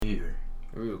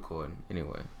recording.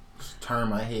 Anyway. Turn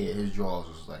my head. His jaws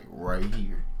was like right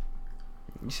here.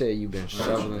 You said you've been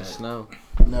shoveling snow.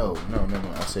 No.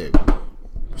 I said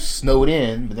snowed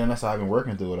in, but then that's how I've been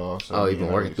working through it all. So you've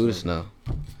been working through the snow.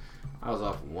 I was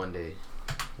off one day.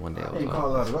 I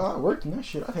was off. I worked in that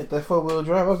shit. I had that 4-wheel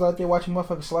drive. I was out there watching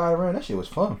motherfuckers slide around. That shit was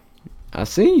fun. I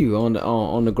seen you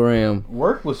on the gram.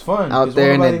 Work was fun. Out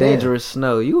there in that dangerous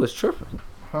snow. You was tripping.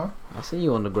 Huh? I seen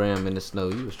you on the gram in the snow.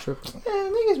 You was tripping. Yeah,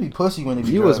 niggas be pussy when they be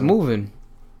You driving. was moving.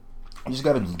 You just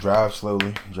gotta drive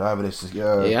slowly. Drive it as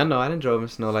yeah, I know. I didn't drive in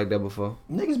snow like that before.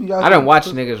 Niggas be. I didn't watch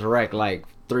niggas wreck like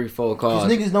 3-4 cars.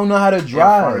 Cause niggas don't know how to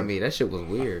drive. In front of me. That shit was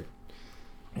weird.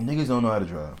 Niggas don't know how to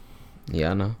drive.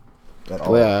 Yeah, I know. At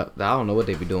all. Well, I don't know what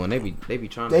they be doing. They be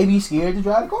trying. They be scared to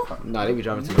drive the car. No, they be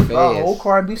driving too fast. Whole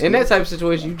car be scared. In that type of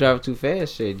situation, you drive too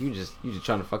fast. Shit, you just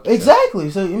trying to fuck yourself.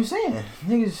 Exactly. So I'm saying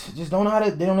niggas just don't know how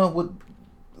to. They don't know what.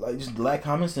 Like just lack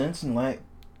common sense and lack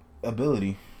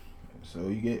ability. So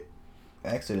you get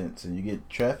accidents and you get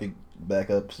traffic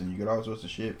backups and you get all sorts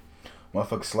of shit.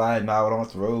 Motherfuckers sliding out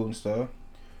off the road and stuff.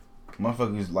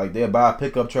 Motherfuckers like they'll buy a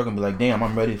pickup truck and be like, damn,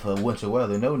 I'm ready for winter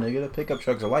weather. No, nigga, the pickup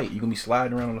trucks are light. You gonna be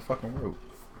sliding around on the fucking road.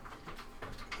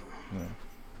 Yeah.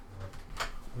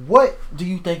 What do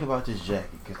you think about this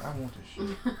jacket? Because I want this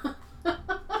shit.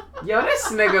 Yo,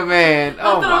 this nigga, man.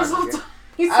 Oh my god.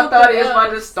 I thought he was about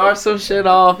to start some shit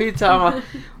off. He talking about.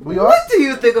 What do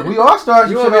you think of? We are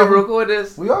starting. You want me to record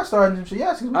this? We are starting some shit.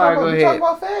 Yes, because we talk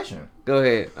about fashion. Go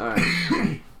ahead. All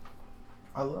right.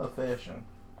 I love fashion.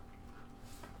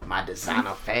 My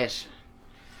designer fashion.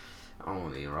 I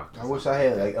don't even rock this. I wish I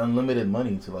had like unlimited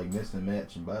money to like mix and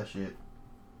match and buy shit.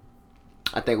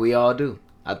 I think we all do.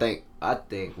 I think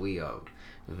we are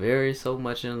very so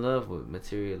much in love with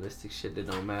materialistic shit that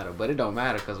don't matter, but it don't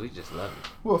matter because we just love it.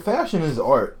 Well, fashion is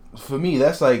art for me.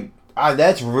 That's like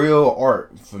that's real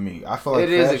art for me. I feel like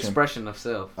it is expression of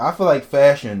self. I feel like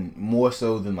fashion more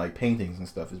so than like paintings and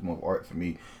stuff is more art for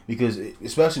me because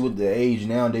especially with the age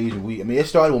nowadays, it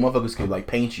started when motherfuckers could like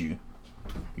paint you.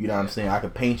 You know what I'm saying? I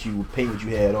could paint what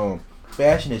you had on.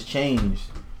 Fashion has changed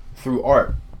through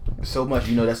art so much.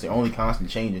 You know that's the only constant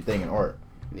changing thing in art.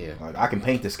 Yeah. Like I can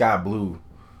paint the sky blue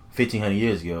 1,500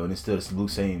 years ago, and it's still the blue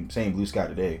same blue sky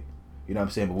today. You know what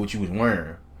I'm saying? But what you was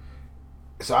wearing.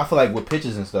 So I feel like with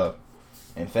pictures and stuff,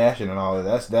 and fashion and all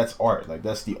that, that's art. Like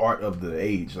that's the art of the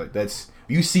age. Like that's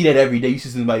you see that every day. You see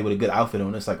somebody with a good outfit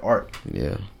on. It's like art.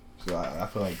 Yeah. So I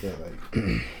feel like that.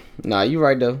 Like. Nah, you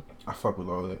right though. I fuck with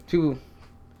all that. People.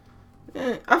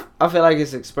 I feel like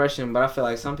it's expression, but I feel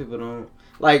like some people don't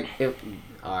like.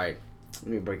 All right, let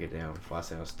me break it down before I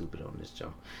sound stupid on this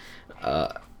show.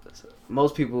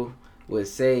 Most people would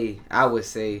say, I would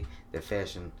say that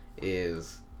fashion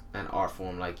is an art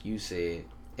form, like you said,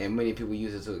 and many people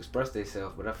use it to express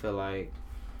themselves. But I feel like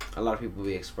a lot of people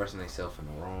be expressing themselves in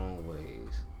the wrong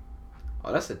ways.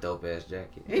 Oh, that's a dope ass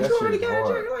jacket. Ain't you already got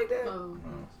a jacket like that?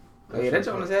 Oh yeah, that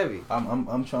joint is heavy. I'm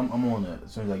on that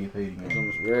as soon as I get paid again. That joint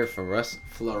was very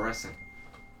fluorescent.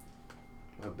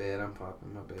 My bad, I'm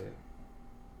popping. My bad.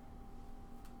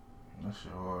 That's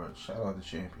hard. Shout out to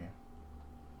Champion.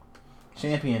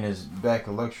 Champion is back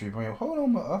a luxury brand. Hold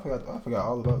on, I forgot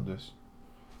all about this.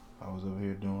 I was over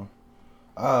here doing.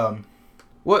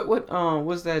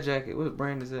 What's that jacket? What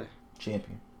brand is that?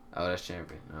 Champion. Oh, that's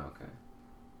Champion. Oh, okay.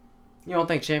 You don't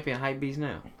think Champion hype beats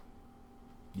now?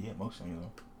 Yeah, most things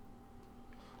though.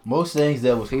 Most things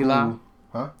that was Fila?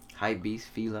 Cool. Huh? Hype beast,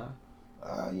 Fila.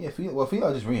 Yeah,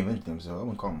 Fila just reinvented themselves. I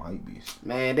wouldn't call them hype beasts.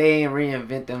 Man, they ain't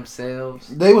reinvent themselves.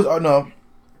 They was no.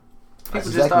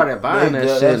 People just started buying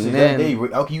that shit. And then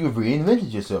you have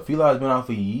reinvented yourself. Fila has been out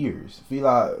for years.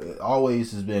 Fila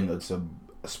always has been it's a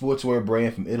sportswear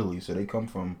brand from Italy, so they come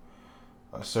from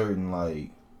a certain like,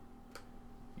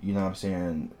 you know what I'm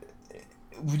saying.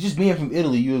 Just being from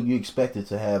Italy, you expect it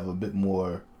to have a bit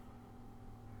more.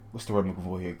 What's the word I'm looking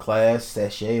for here? Class,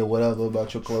 sachet, or whatever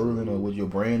about your clothing or with your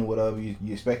brand or whatever. You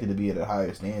expect it to be at a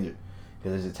higher standard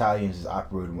because as Italians is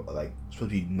operating like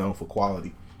supposed to be known for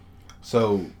quality.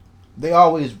 So they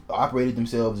always operated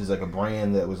themselves as like a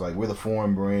brand that was like we're the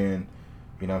foreign brand.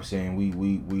 You know what I'm saying?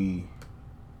 We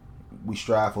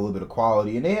strive for a little bit of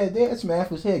quality, and they had some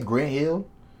athletes. They had Grant Hill,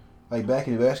 like back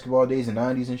in the basketball days in the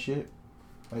 '90s and shit.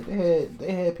 Like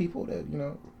they had people that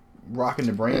rocking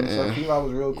the brand and stuff. Fila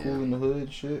was real cool in the hood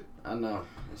and shit. I know.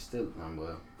 It's still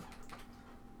well.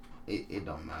 It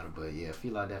don't matter, but yeah,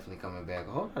 Fila definitely coming back.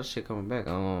 A whole lot of shit coming back.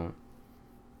 I don't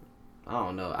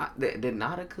know. Did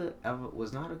Nautica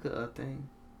was Nautica a thing?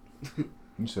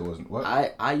 You said wasn't what?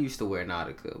 I used to wear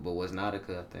Nautica, but was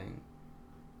Nautica a thing?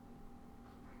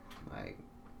 Like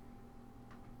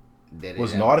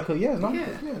Was Nautica? Yeah, it's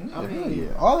Nautica. Yeah, I mean,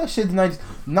 yeah. All that shit in the 90s.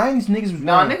 90s niggas was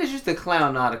no, niggas used to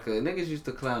clown Nautica. Niggas used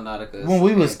to clown Nautica. When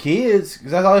we was kids,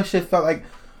 because that's all that shit felt like.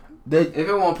 If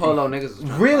it wasn't Polo, niggas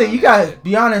was really, you gotta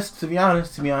be honest. To be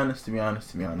honest.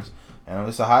 And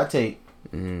it's a hot take.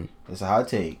 Mm-hmm. It's a hot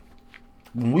take.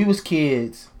 When we was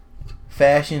kids,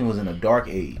 fashion was in a dark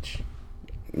age.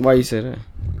 Why you say that?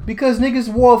 Because niggas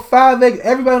wore 5X.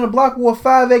 Everybody on the block wore a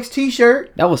 5X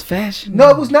t-shirt. That was fashion? No,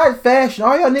 it was not fashion.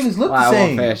 All y'all niggas look the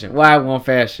same. Why it wasn't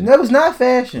fashion? That was not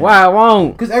fashion. Why it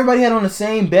won't? Because everybody had on the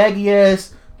same baggy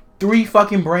ass 3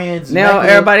 fucking brands. Now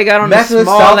everybody got on the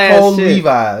small ass shit.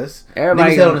 Levi's.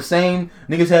 Everybody niggas had on the same.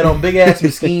 Niggas had on big ass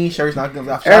Mesquite shirts.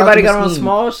 Everybody got on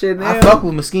small shit now. I fuck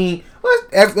with Mesquite.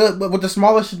 But with the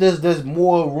smaller shit, there's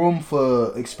more room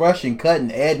for expression,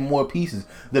 cutting, adding more pieces.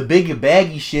 The bigger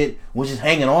baggy shit was just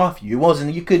hanging off you. It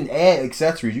wasn't. You couldn't add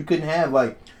accessories. You couldn't have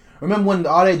like. Remember when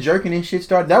all that jerking and shit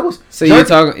started? That was. So you're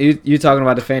talking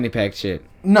about the fanny pack shit?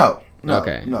 No.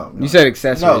 Okay. No. You said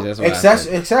accessories. No. That's what I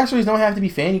said. Accessories don't have to be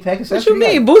fanny pack accessories.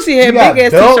 What you mean? Boosie had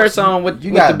big ass t-shirts on with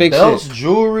the big belts, shit.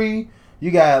 Jewelry.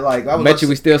 You got like. I bet you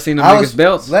we still seen them biggest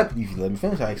belts. Let me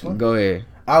finish. I explain. Go ahead.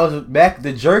 I was back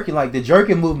the jerking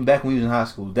movement back when we was in high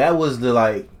school. That was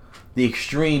the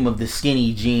extreme of the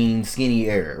skinny jeans, skinny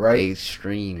era, right?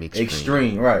 Extreme,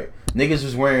 right? Niggas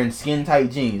was wearing skin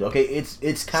tight jeans. Okay, it's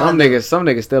kind of some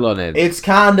niggas still on that. It's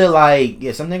kind of like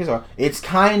some niggas are. It's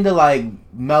kind of like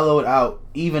mellowed out,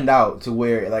 evened out to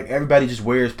where like everybody just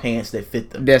wears pants that fit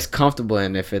them. That's comfortable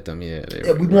and that fit them. Yeah,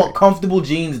 we want comfortable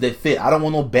jeans that fit. I don't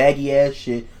want no baggy ass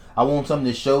shit. I want something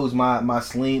that shows my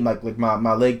slim, like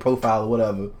my leg profile or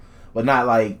whatever, but not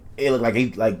like it look like you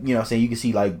know what I'm saying, you can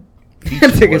see like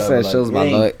features said shows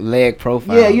my leg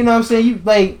profile. Yeah, you know what I'm saying, you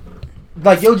like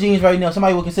your jeans right now.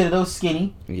 Somebody would consider those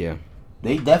skinny. Yeah,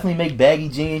 they definitely make baggy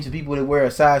jeans for people that wear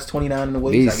a size 29 in the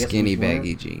waist. These skinny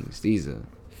baggy jeans. These are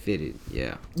fitted.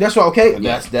 Yeah, that's right. Okay,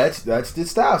 that's the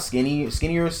style.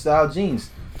 Skinnier style jeans,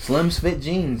 slims fit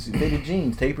jeans, fitted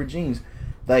jeans, tapered jeans.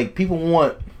 Like people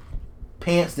want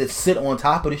pants that sit on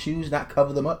top of the shoes, not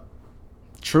cover them up.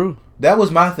 True. That was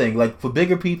my thing. Like for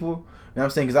bigger people, you know what I'm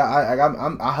saying? Because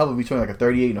I hover between like a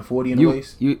 38 and a 40 in the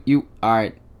waist. You all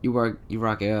right? You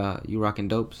rocking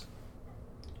dopes?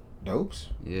 Dopes?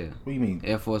 Yeah. What do you mean?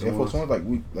 Air Force Ones.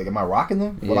 Like am I rocking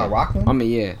them? Yeah. Will I rock them? I mean,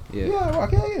 yeah. Yeah, I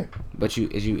rock. Yeah. But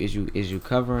is you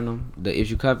covering them? Is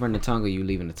you covering the tongue or you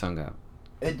leaving the tongue out?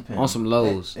 It depends. On some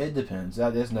lows. It depends.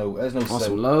 There's no. On set,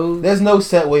 some lows. There's no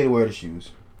set way to wear the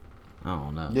shoes. I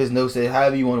don't know. There's no set.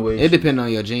 However you want to wear. It depends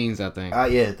on your jeans, I think. Yeah,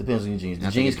 it depends on your jeans.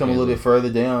 The jeans come a little bit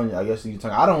further down. I guess your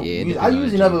tongue. I don't. Yeah, I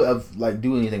usually never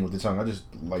do anything with the tongue. I just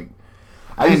like.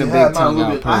 I ain't a big tongue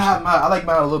out person. I like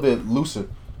mine a little bit looser.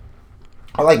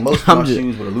 I like most of my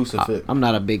shoes with a looser fit. I'm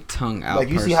not a big tongue out. Like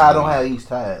you see how I don't have these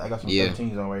tied. I got some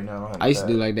 13s on right now. I used to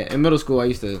do like that in middle school. I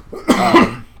used to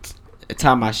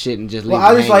tie my shit and just leave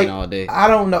it hanging all day. I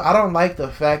don't know. I don't like the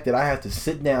fact that I have to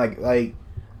sit down like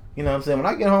you know what I'm saying. When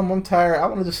I get home, I'm tired. I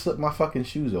want to just slip my fucking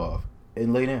shoes off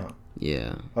and lay down.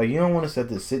 Yeah. Like you don't want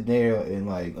to sit there and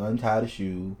like untie the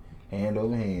shoe hand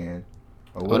over hand.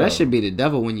 Oh, that should be the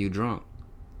devil when you drunk.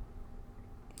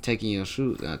 Taking your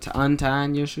shoes,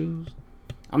 untying your shoes.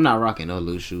 I'm not rocking no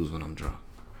loose shoes when I'm drunk.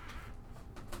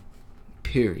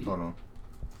 Period. Hold on.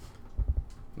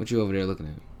 What you over there looking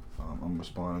at? I'm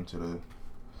responding to the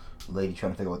lady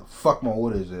trying to figure out what the fuck my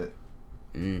order is at.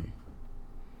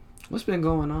 What's been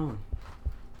going on?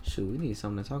 Shoot, we need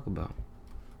something to talk about.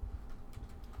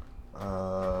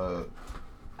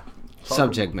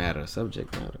 Subject matter.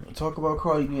 Talk about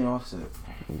Cardi being Offset.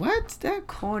 What's that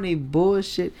corny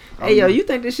bullshit? Hey, yo, you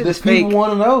think this shit is fake? People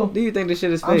want to know. Do you think this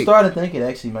shit is fake? I'm starting to think it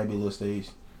actually might be a little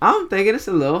staged. I'm thinking it's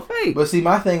a little fake. But see,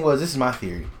 my thing was, this is my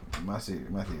theory. My theory.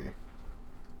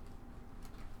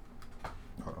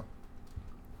 Hold on.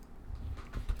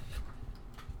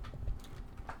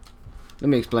 Let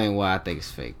me explain why I think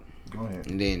it's fake. Go ahead.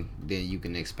 And then you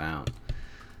can expound.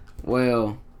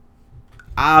 Well,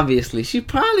 obviously, she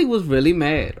probably was really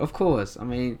mad. Of course. I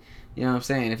mean, you know what I'm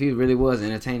saying? If he really was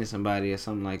entertaining somebody or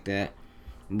something like that.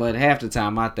 But half the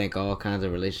time, I think all kinds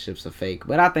of relationships are fake.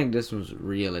 But I think this was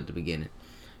real at the beginning.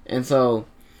 And so,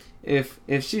 if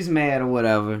she's mad or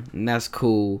whatever, and that's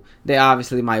cool, they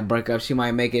obviously might break up. She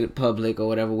might make it public or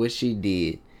whatever, which she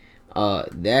did.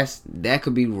 That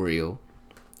could be real.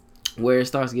 Where it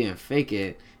starts getting fake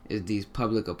at is these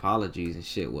public apologies and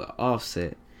shit with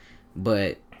Offset.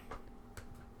 But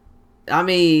I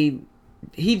mean,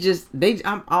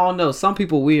 I don't know. Some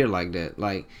people weird like that.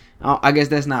 Like, I guess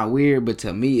that's not weird, but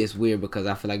to me it's weird because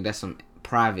I feel like that's some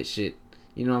private shit.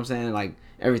 You know what I'm saying? Like,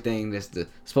 everything that's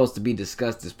supposed to be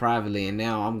discussed is privately, and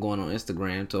now I'm going on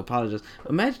Instagram to apologize.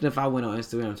 Imagine if I went on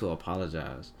Instagram to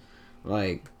apologize,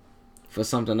 like for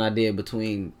something I did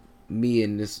between me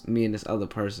and this other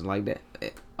person, like that,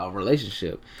 a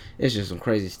relationship. It's just some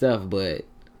crazy stuff. But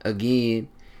again,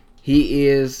 he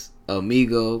is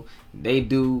amigo. They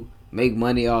do make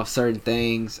money off certain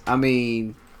things. I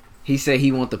mean, he said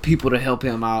he want the people to help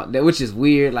him out, which is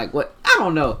weird. Like, what? I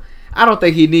don't know. I don't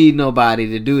think he need nobody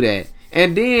to do that.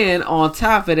 And then on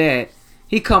top of that,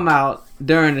 he come out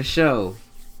during the show.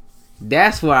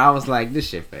 That's where I was like, this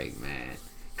shit fake, man.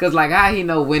 Cause like, how he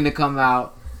know when to come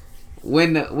out,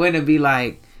 when to be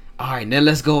like, all right, now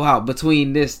let's go out.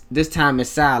 Between this time is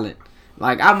silent.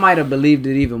 Like, I might have believed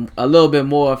it even a little bit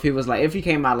more if he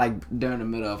came out like during the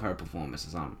middle of her performance or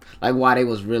something. Like while they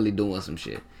was really doing some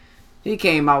shit. He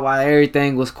came out while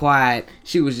everything was quiet.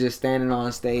 She was just standing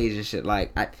on stage and shit.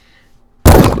 Like,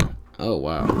 oh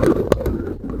wow,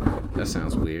 that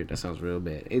sounds weird. That sounds real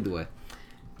bad. Either way,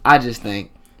 I just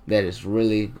think that it's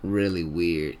really, really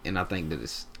weird, and I think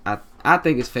that I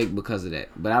think it's fake because of that.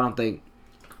 But I don't think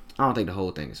the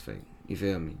whole thing is fake. You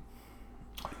feel me?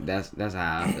 That's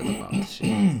how I feel about this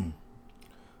shit.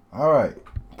 All right,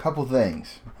 couple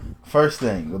things. First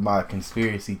thing with my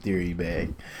conspiracy theory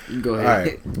bag. Go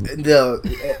ahead. All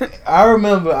right. I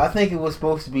remember. I think it was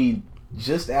supposed to be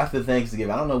just after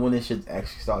Thanksgiving. I don't know when this shit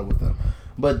actually started with them,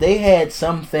 but they had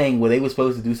something where they were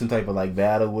supposed to do some type of like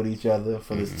battle with each other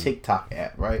for this TikTok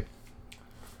app, right?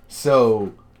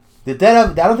 So I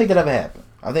don't think that ever happened.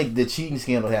 I think the cheating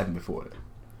scandal happened before that.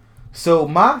 So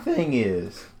my thing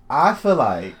is, I feel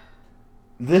like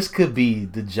this could be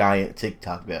the giant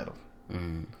TikTok battle.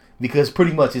 Mm. Because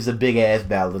pretty much it's a big ass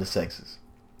battle of the sexes.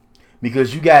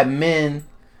 Because you got men,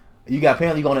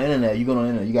 apparently you go on the internet,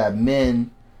 you got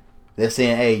men that's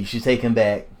saying, hey, you should take him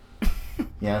back. You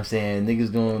know what I'm saying?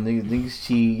 Niggas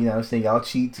cheat, you know what I'm saying? Y'all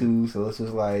cheat too, so let's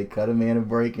just like cut a man a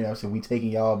break, you know what I'm saying? We taking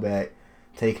y'all back,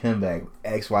 take him back,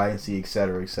 X, Y, and Z,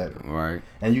 etc., etc. Right.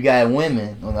 And you got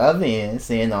women on the other end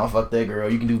saying, no, fuck that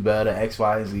girl, you can do better, X,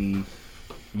 Y, and Z.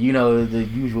 You know, the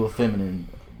usual feminine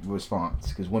response,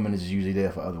 because women is usually there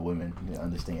for other women to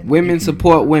understand. Women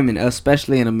support women,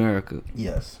 especially in America.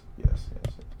 Yes.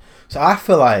 So I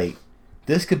feel like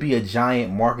this could be a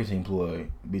giant marketing ploy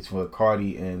between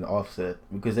Cardi and Offset,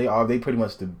 because they pretty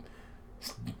much the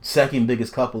second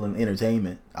biggest couple in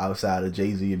entertainment outside of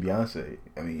Jay-Z and Beyonce.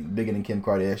 I mean, bigger than Kim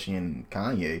Kardashian and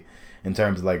Kanye in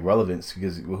terms of like relevance,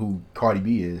 because of who Cardi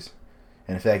B is.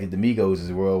 And the fact that the Migos is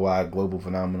a worldwide global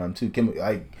phenomenon too.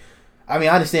 I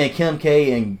understand Kim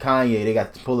K and Kanye, they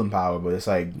got the pulling power, but it's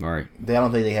like, right. I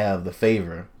don't think they have the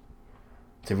favor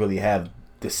to really have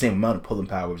the same amount of pulling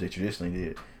power as they traditionally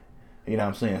did. You know what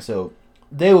I'm saying? So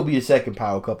they will be a second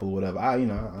power couple or whatever. I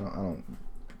don't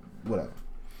whatever.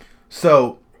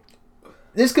 So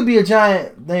this could be a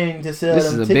giant thing to sell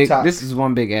them TikTok. This is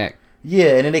one big act.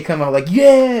 Yeah, and then they come out like,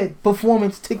 yeah,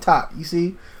 performance TikTok. You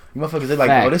see? You motherfuckers, they're like,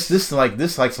 Facts. oh,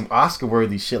 this like some Oscar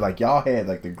worthy shit. Like y'all had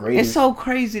like the greatest. It's so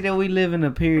crazy that we live in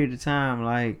a period of time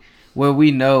like where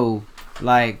we know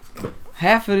like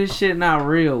half of this shit not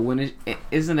real. When it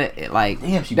isn't it like,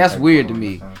 damn, that's weird to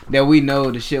me that we know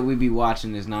the shit we be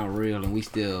watching is not real and we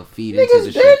still feed into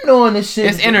the shit. They're knowing this shit.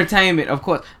 It's entertainment, of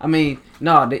course. I mean,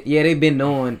 no, they've been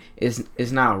knowing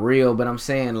it's not real, but I'm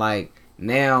saying like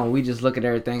now we just look at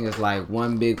everything as like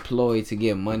one big ploy to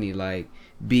get money, like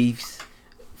beefs.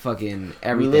 Fucking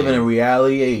everything. We live in a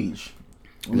reality age.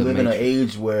 We live in an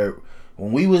age where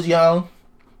when we was young,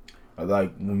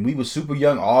 like when we was super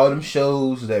young, all them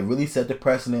shows that really set the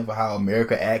precedent for how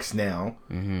America acts now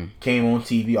came on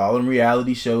TV. All them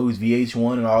reality shows,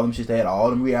 VH1 and all them shit, they had all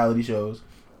them reality shows.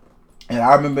 And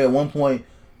I remember at one point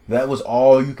that was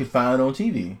all you could find on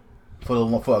TV for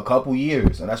a couple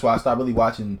years, and that's why I stopped really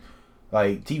watching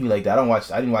like TV like that. I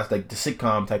didn't watch like the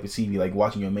sitcom type of TV, like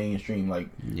watching your mainstream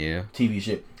like TV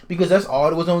shit. Because that's all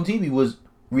that was on TV was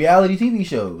reality TV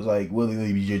shows, like whether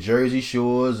it be your Jersey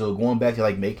Shores or going back to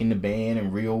like Making the Band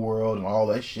and Real World and all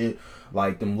that shit,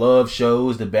 like them love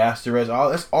shows, The Bachelorettes,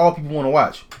 that's all people want to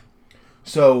watch.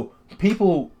 So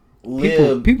people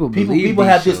have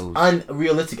this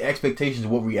unrealistic expectations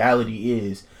of what reality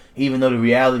is, even though the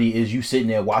reality is you sitting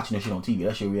there watching that shit on TV.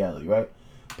 That's your reality, right?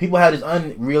 People have this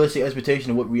unrealistic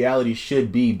expectation of what reality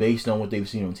should be based on what they've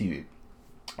seen on TV.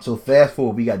 So fast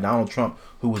forward, we got Donald Trump,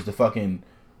 who was the fucking,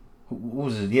 who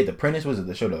was it? He had The Apprentice. Was it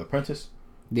the show The Apprentice?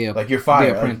 Yeah. Like you're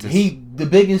fired. Like the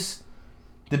biggest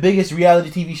reality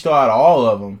TV star out of all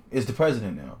of them is the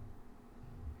president now.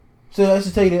 So that's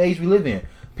to tell you the age we live in.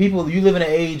 People, you live in an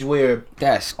age where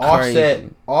that's crazy.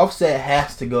 Offset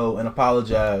has to go and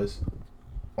apologize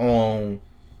on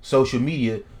social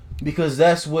media Because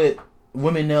that's what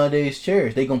women nowadays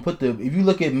cherish. They gonna put the. If you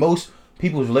look at most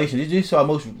people's relationships, you saw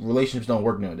most relationships don't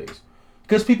work nowadays.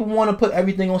 Because people want to put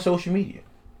everything on social media.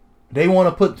 They want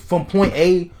to put from point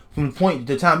A, from the point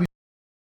the time you